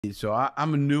So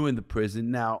I'm new in the prison.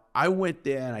 Now, I went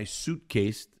there and I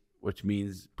suitcased, which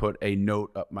means put a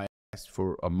note up my ass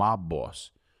for a mob boss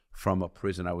from a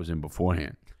prison I was in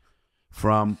beforehand.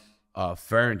 From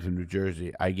Farrington, New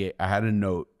Jersey, I had a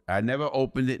note. I never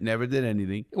opened it, never did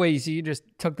anything. Wait, so you just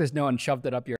took this note and shoved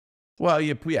it up your... Well,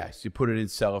 yes, you put it in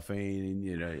cellophane and,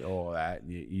 you know, all that.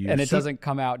 And it doesn't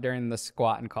come out during the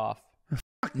squat and cough.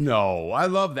 No, I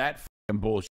love that fucking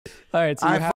bullshit. All right, so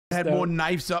I had more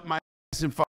knives up my ass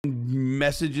and fucking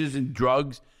messages and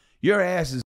drugs. Your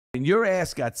ass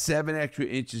got 7 extra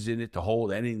inches in it to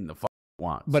hold anything the fuck it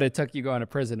wants. But it took you going to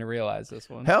prison to realize this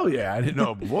one. Hell yeah, I didn't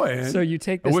know beforehand. So you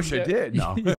take this... I wish I did. No.